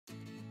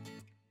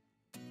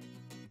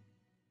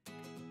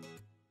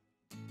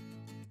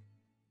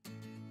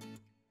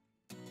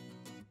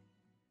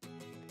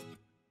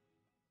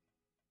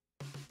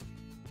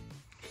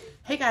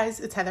Hey guys,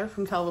 it's Heather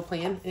from Colorful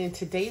Florals, and in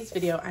today's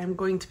video I'm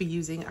going to be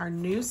using our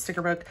new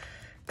sticker book,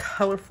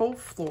 Colorful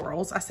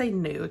Florals. I say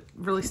new, it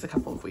released a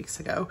couple of weeks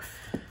ago.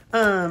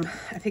 I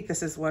think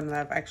this is one that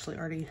I've actually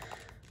already,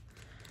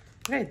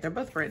 okay, they're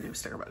both brand new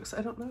sticker books.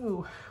 I don't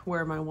know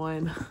where my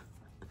one,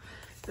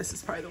 this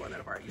is probably the one that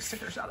I've already used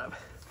stickers out of.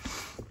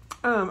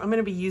 I'm going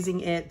to be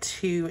using it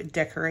to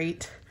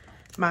decorate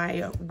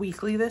my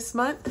weekly this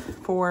month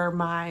for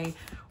my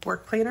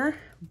work planner.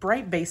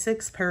 Bright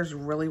Basics pairs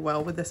really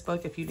well with this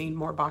book if you need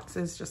more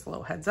boxes, just a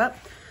little heads up.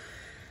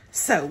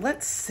 So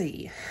let's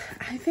see.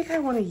 I think I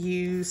want to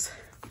use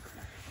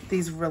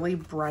these really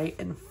bright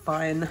and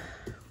fun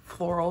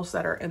florals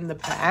that are in the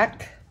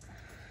back.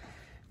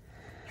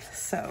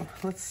 So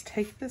let's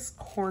take this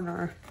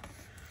corner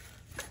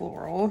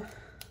floral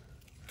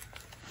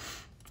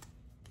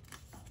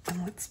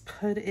and let's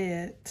put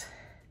it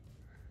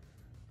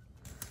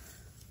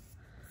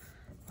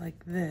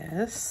like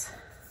this.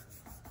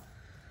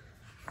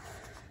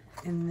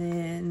 And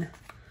then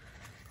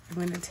I'm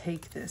going to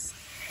take this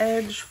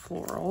edge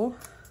floral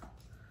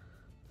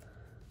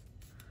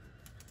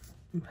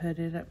and put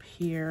it up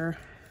here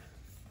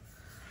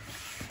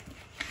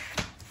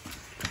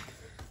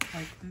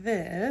like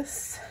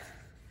this.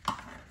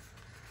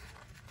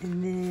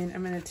 And then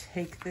I'm going to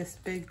take this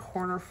big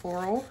corner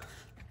floral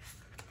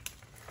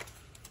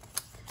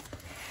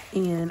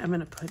and I'm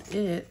going to put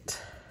it,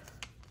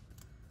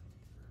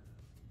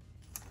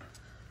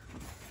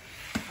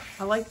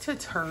 I like to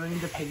turn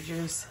the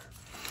pages,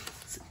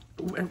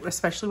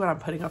 especially when I'm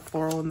putting a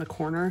floral in the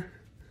corner,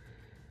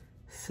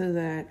 so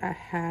that I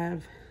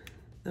have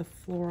the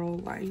floral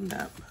lined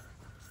up.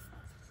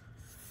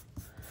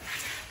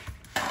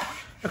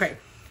 Okay,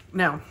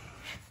 now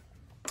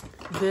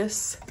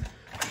this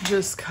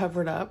just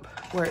covered up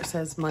where it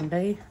says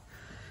Monday.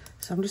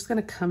 So I'm just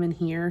gonna come in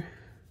here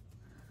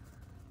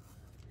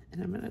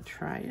and I'm gonna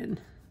try and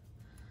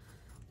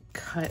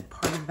cut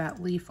part of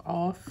that leaf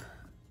off,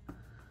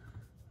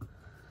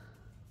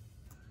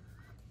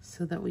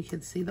 so that we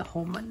could see the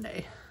whole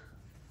Monday.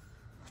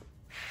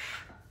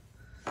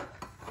 All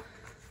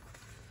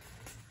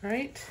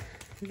right,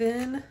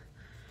 then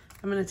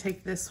I'm gonna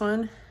take this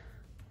one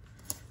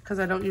because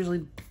I don't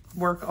usually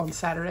work on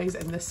Saturdays,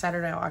 and this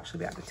Saturday I'll actually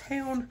be out of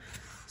town,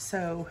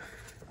 so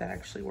that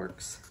actually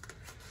works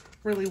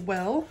really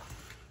well.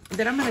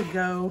 Then I'm gonna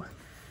go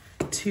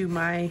to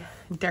my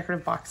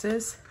decorative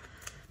boxes.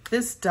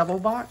 This double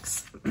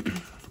box,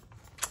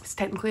 it's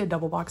technically a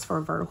double box for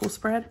a vertical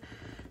spread,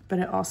 but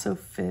it also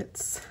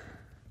fits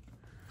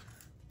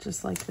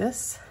just like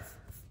this.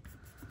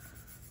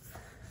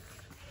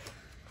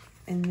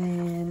 And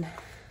then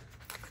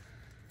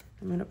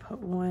I'm gonna put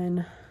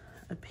one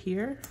up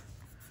here.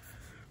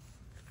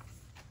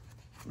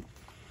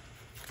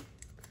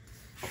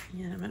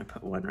 And I'm gonna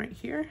put one right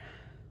here.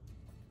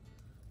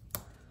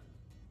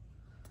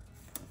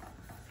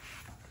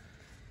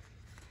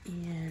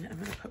 And I'm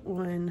gonna put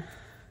one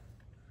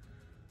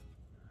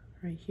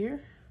right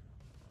here.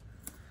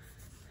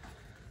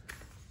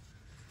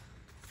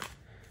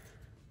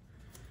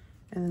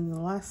 And then the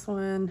last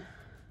one,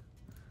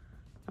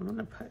 I'm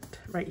gonna put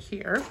right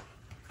here.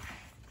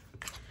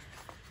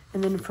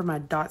 And then for my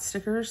dot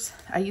stickers,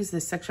 I use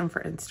this section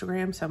for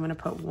Instagram, so I'm gonna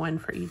put one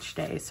for each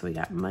day. So we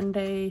got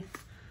Monday,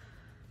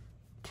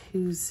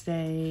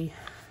 Tuesday,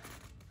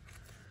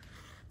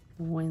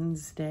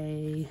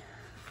 Wednesday,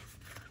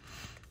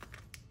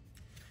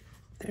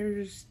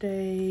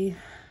 Thursday,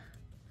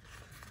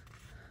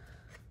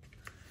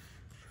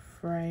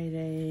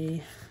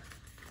 Friday,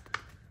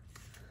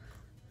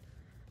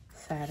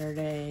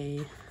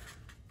 Saturday,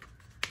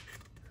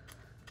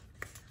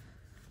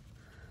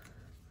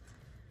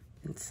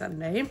 and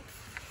Sunday.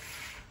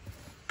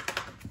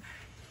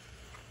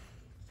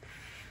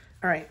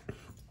 All right,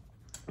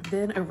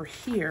 then over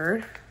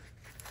here,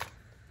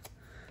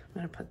 I'm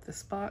gonna put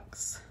this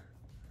box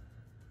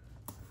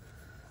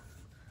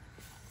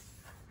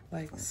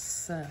like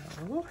so.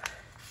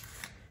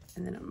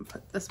 And then I'm gonna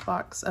put this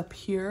box up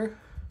here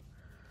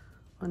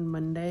on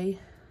Monday,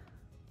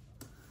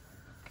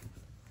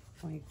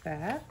 like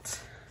that.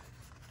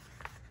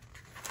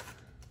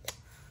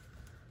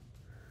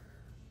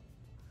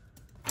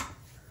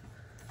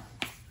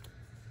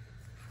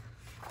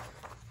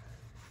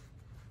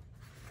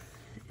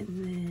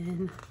 And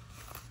then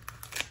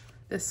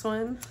this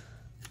one,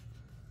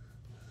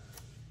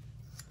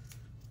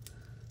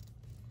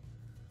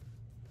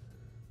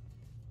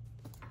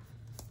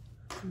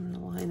 I'm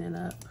gonna line it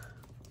up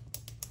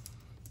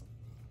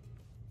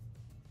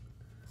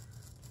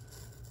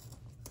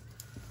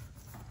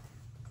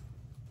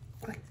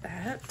like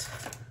that.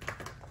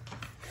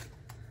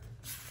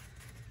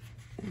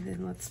 And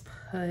then let's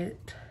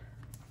put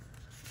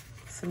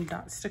some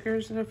dot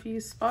stickers in a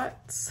few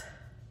spots.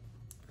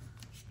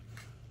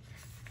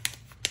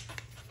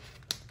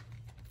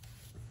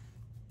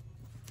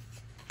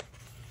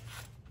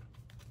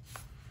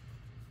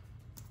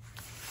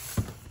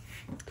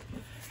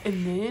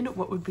 And then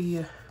what would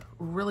be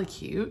really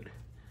cute,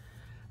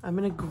 I'm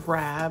gonna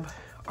grab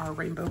our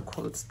Rainbow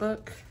Quotes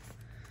book.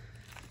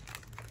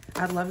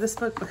 I love this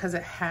book because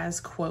it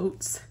has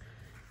quotes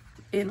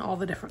in all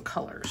the different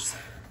colors.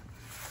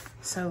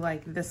 So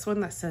like this one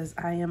that says,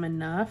 I am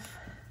enough.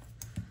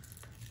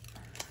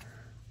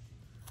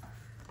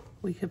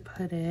 We could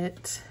put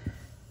it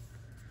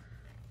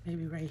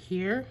maybe right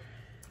here.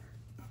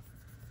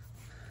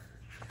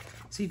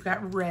 So you've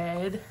got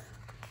red,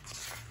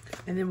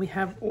 and then we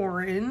have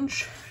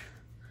orange.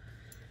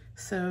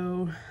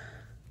 So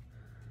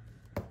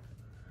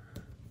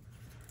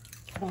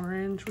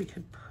orange we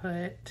could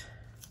put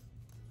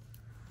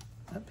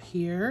up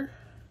here.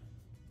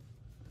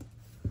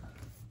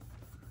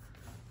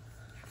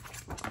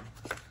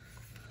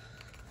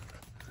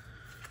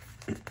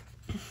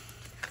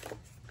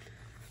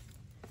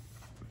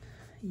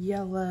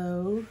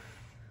 Yellow.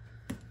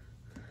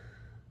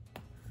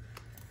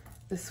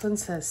 This one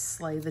says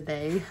slay the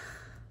day.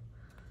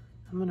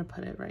 I'm gonna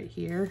put it right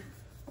here.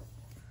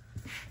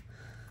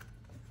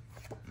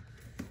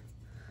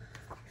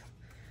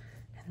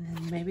 And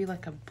then maybe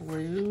like a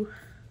blue.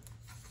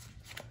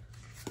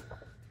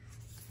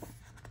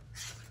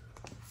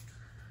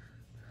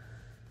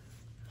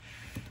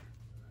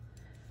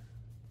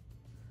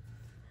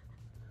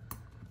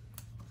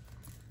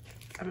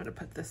 I'm gonna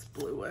put this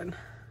blue one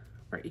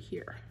right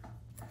here.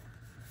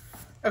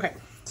 Okay,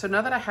 so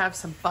now that I have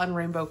some fun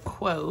rainbow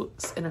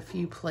quotes in a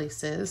few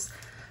places,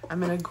 I'm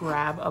gonna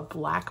grab a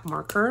black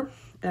marker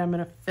and I'm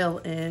gonna fill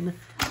in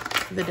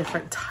the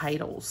different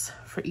titles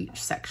for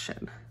each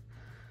section.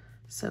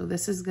 So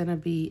this is gonna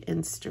be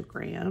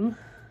Instagram.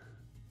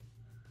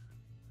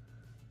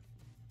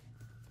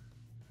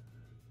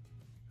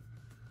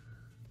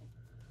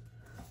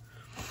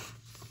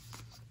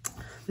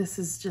 This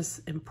is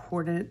just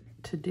important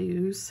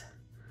to-dos.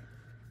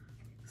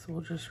 So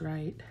we'll just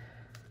write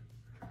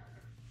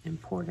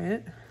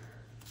important.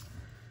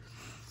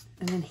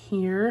 And then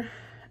here,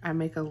 I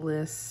make a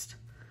list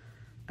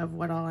of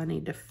what all I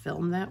need to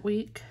film that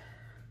week.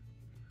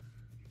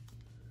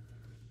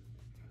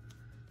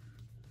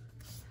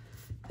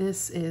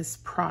 This is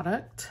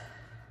product,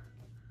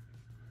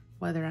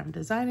 whether I'm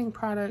designing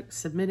product,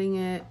 submitting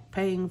it,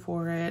 paying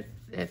for it,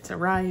 it's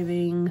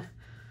arriving,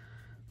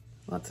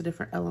 lots of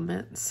different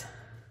elements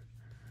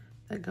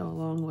that go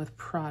along with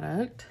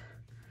product.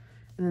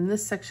 And then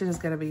this section is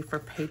going to be for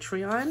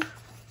Patreon.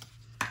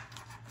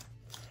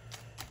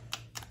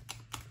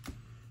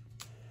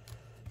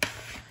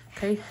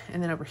 Okay,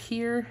 and then over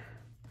here,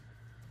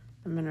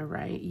 I'm going to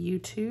write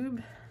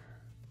YouTube.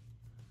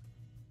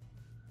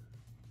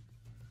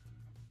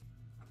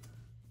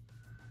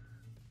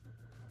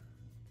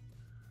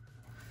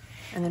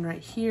 And then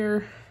right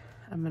here,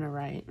 I'm going to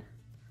write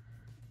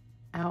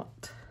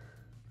out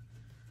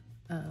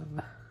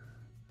of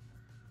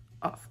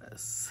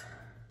office.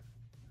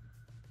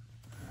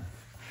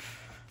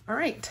 All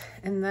right,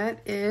 and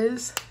that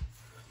is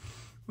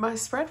my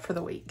spread for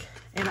the week.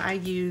 And I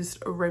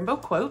used rainbow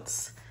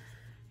quotes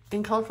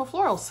in Colorful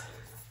Florals.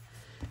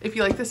 If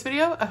you like this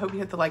video, I hope you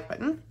hit the like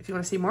button. If you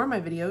want to see more of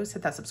my videos,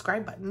 hit that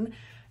subscribe button.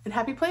 And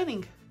happy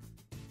planning!